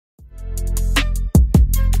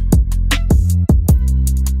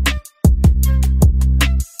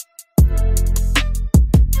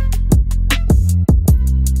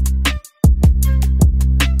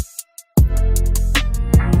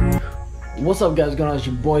What's up guys, going on? It's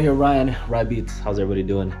your boy here, Ryan, RhyBeats. How's everybody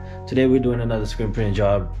doing? Today we're doing another screen printing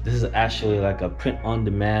job. This is actually like a print on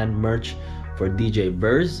demand merch for DJ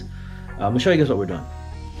Burrs. I'm gonna show you guys what we're doing.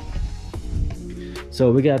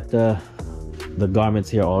 So we got the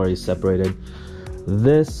garments here already separated.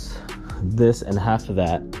 This and half of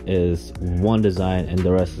that is one design and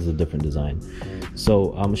the rest is a different design.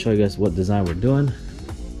 So I'm gonna show you guys what design we're doing.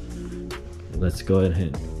 Let's go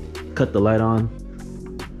ahead and cut the light on.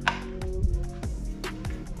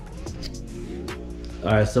 All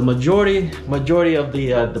right, so majority of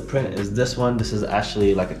the print is this one. This is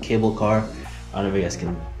actually like a cable car. I don't know if you guys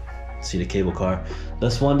can see the cable car.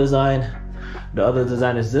 This one design. The other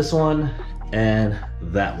design is this one and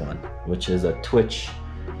that one, which is a Twitch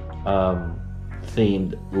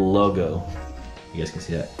themed logo. You guys can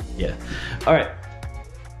see that? Yeah. All right.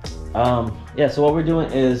 Yeah, so what we're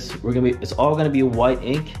doing is it's all gonna be white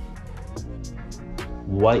ink,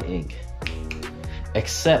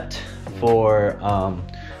 except for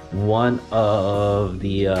one of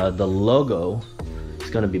the logo is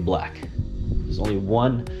gonna be black. There's only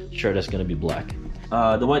one shirt that's gonna be black.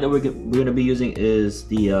 The white that we're gonna be using is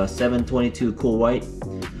the 722 Cool White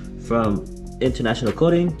from International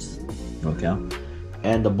Coatings. Okay.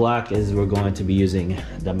 And the black is we're going to be using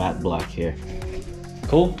the matte black here.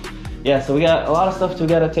 Cool. Yeah, so we got a lot of stuff we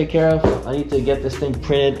gotta take care of. I need to get this thing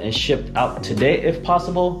printed and shipped out today if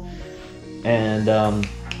possible. And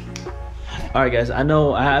all right guys, I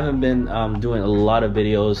know I haven't been doing a lot of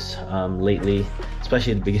videos lately,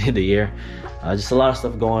 especially at the beginning of the year. Just a lot of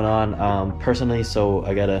stuff going on personally, so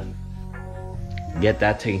I gotta get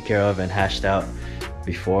that taken care of and hashed out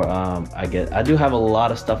before I do have a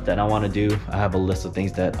lot of stuff that I want to do. I have a list of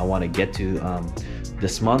things that I want to get to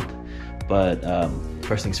this month, but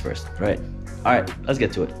first things first, right? All right, let's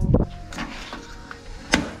get to it.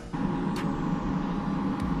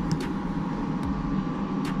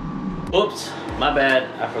 Oops, my bad.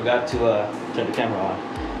 I forgot to turn the camera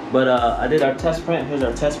on. But I did our test print. Here's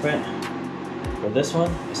our test print for this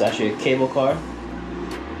one. It's actually a cable car.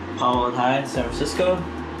 Powell & High, San Francisco.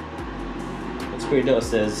 It's pretty dope. It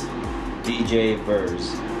says DJ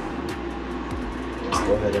Burrs. Let's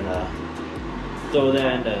go ahead and throw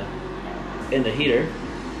that in the heater.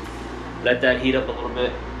 Let that heat up a little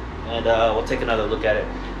bit, and we'll take another look at it.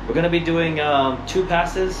 We're gonna be doing 2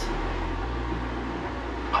 passes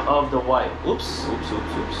of the white. Oops.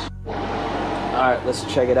 All right, let's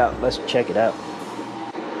check it out. This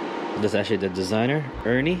is actually the designer,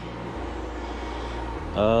 Ernie.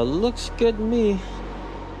 Looks good to me.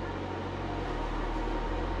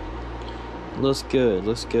 Looks good.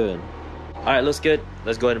 All right, looks good.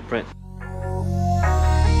 Let's go ahead and print.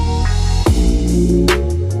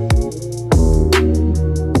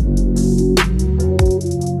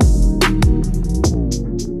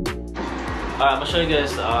 Alright, I'm gonna show you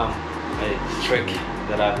guys a trick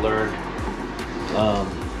that I've learned.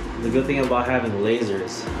 The good thing about having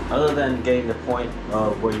lasers, other than getting the point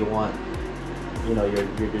of where you want,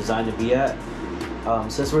 your design to be at,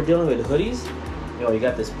 since we're dealing with hoodies, you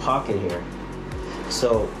got this pocket here.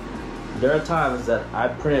 So there are times that I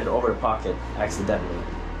printed over the pocket accidentally,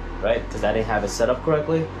 right? Because I didn't have it set up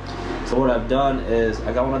correctly. So what I've done is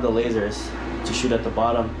I got one of the lasers to shoot at the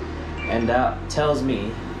bottom, and that shows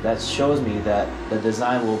me that the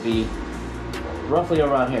design will be roughly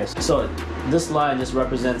around here. So this line just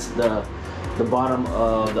represents the bottom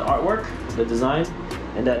of the artwork, the design,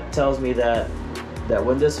 and that tells me that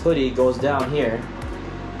when this hoodie goes down here,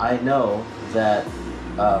 I know that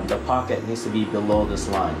the pocket needs to be below this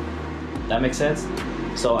line. That makes sense?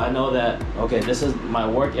 So I know that, okay, this is my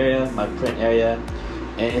work area, my print area.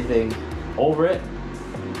 Anything over it,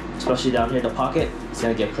 especially down here in the pocket, it's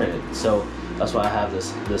gonna get printed. So that's why I have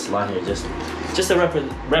this line here, just a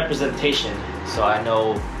representation, so I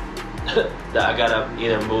know that I gotta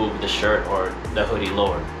either move the shirt or the hoodie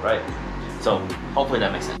lower, right? So hopefully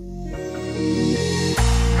that makes sense.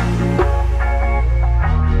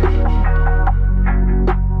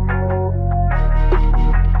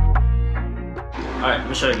 All right, let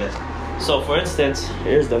me show you guys. So for instance,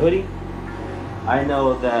 here's the hoodie. I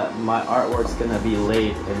know that my artwork's gonna be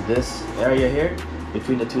laid in this area here,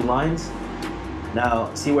 between the 2 lines. Now,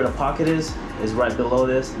 see where the pocket is right below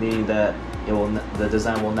this, meaning that the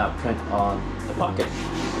design will not print on the pocket.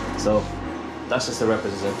 So that's just a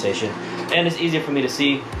representation, and it's easier for me to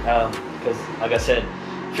see because, like I said,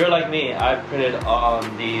 if you're like me, I printed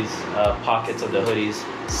on these pockets of the hoodies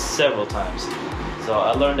several times. So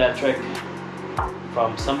I learned that trick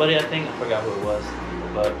from somebody, I think. I forgot who it was,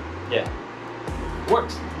 but yeah,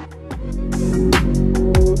 works.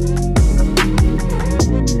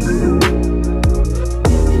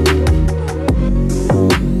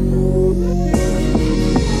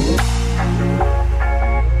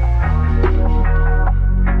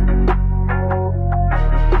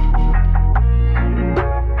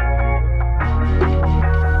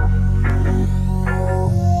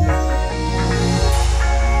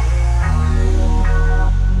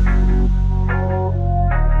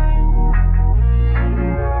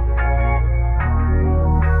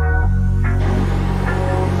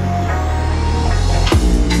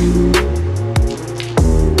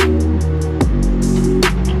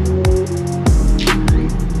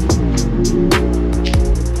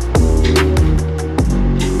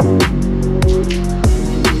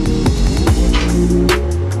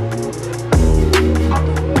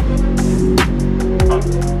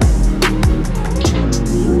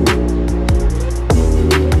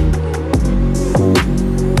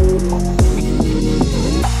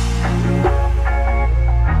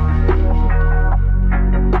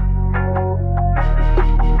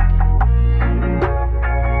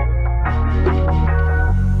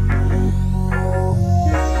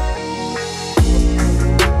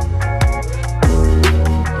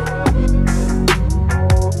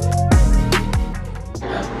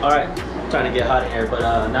 All right, I'm trying to get hot in here, but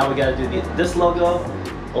now we gotta do this logo.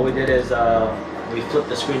 What we did is we flipped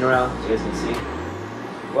the screen around, so you guys can see.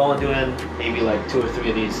 We're only doing maybe like 2 or 3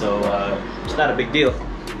 of these, so it's not a big deal.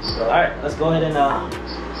 So all right, let's go ahead and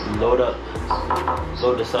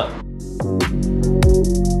load this up.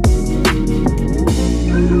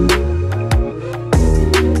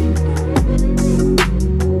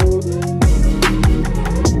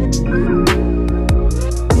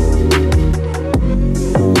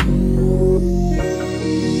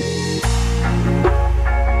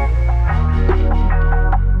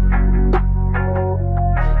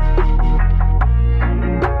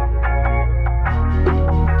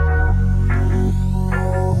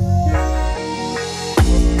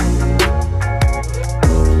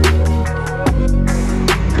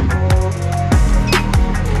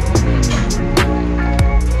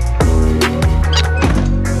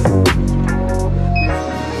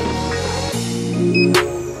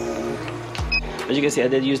 As you can see, I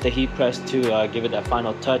did use the heat press to give it that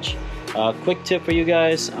final touch. Quick tip for you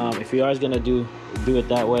guys, if you are going to do it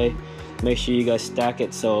that way, make sure you guys stack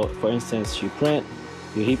it. So for instance, you print,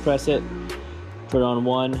 you heat press it, put it on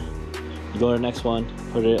one, you go to the next one,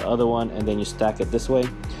 put it on the other one, and then you stack it this way.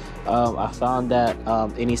 I found that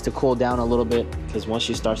it needs to cool down a little bit, because once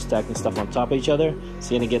you start stacking stuff on top of each other, it's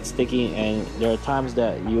going to get sticky, and there are times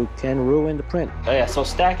that you can ruin the print. Oh yeah, so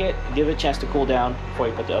stack it, give it a chance to cool down before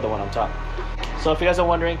you put the other one on top. So if you guys are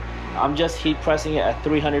wondering, I'm just heat pressing it at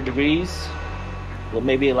 300 degrees,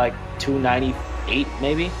 maybe like 298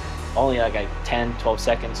 maybe, only like 10, 12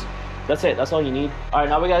 seconds. That's it, that's all you need. All right,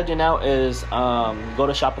 now what we gotta do now is go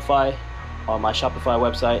to Shopify, on my Shopify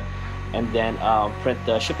website, and then print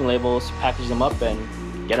the shipping labels, package them up, and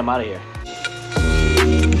get them out of here.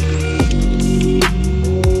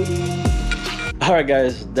 All right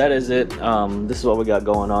guys, that is it. This is what we got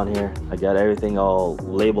going on here. I got everything all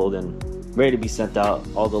labeled and ready to be sent out.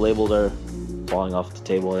 All the labels are falling off the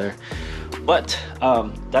table there, but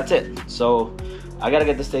that's it. So I gotta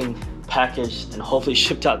get this thing packaged and hopefully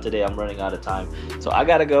shipped out today. I'm running out of time, so I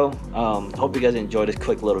gotta go. Hope you guys enjoyed this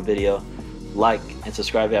quick little video. Like and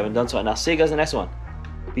subscribe if you haven't done so, and I'll see you guys in the next one.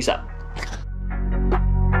 Peace out.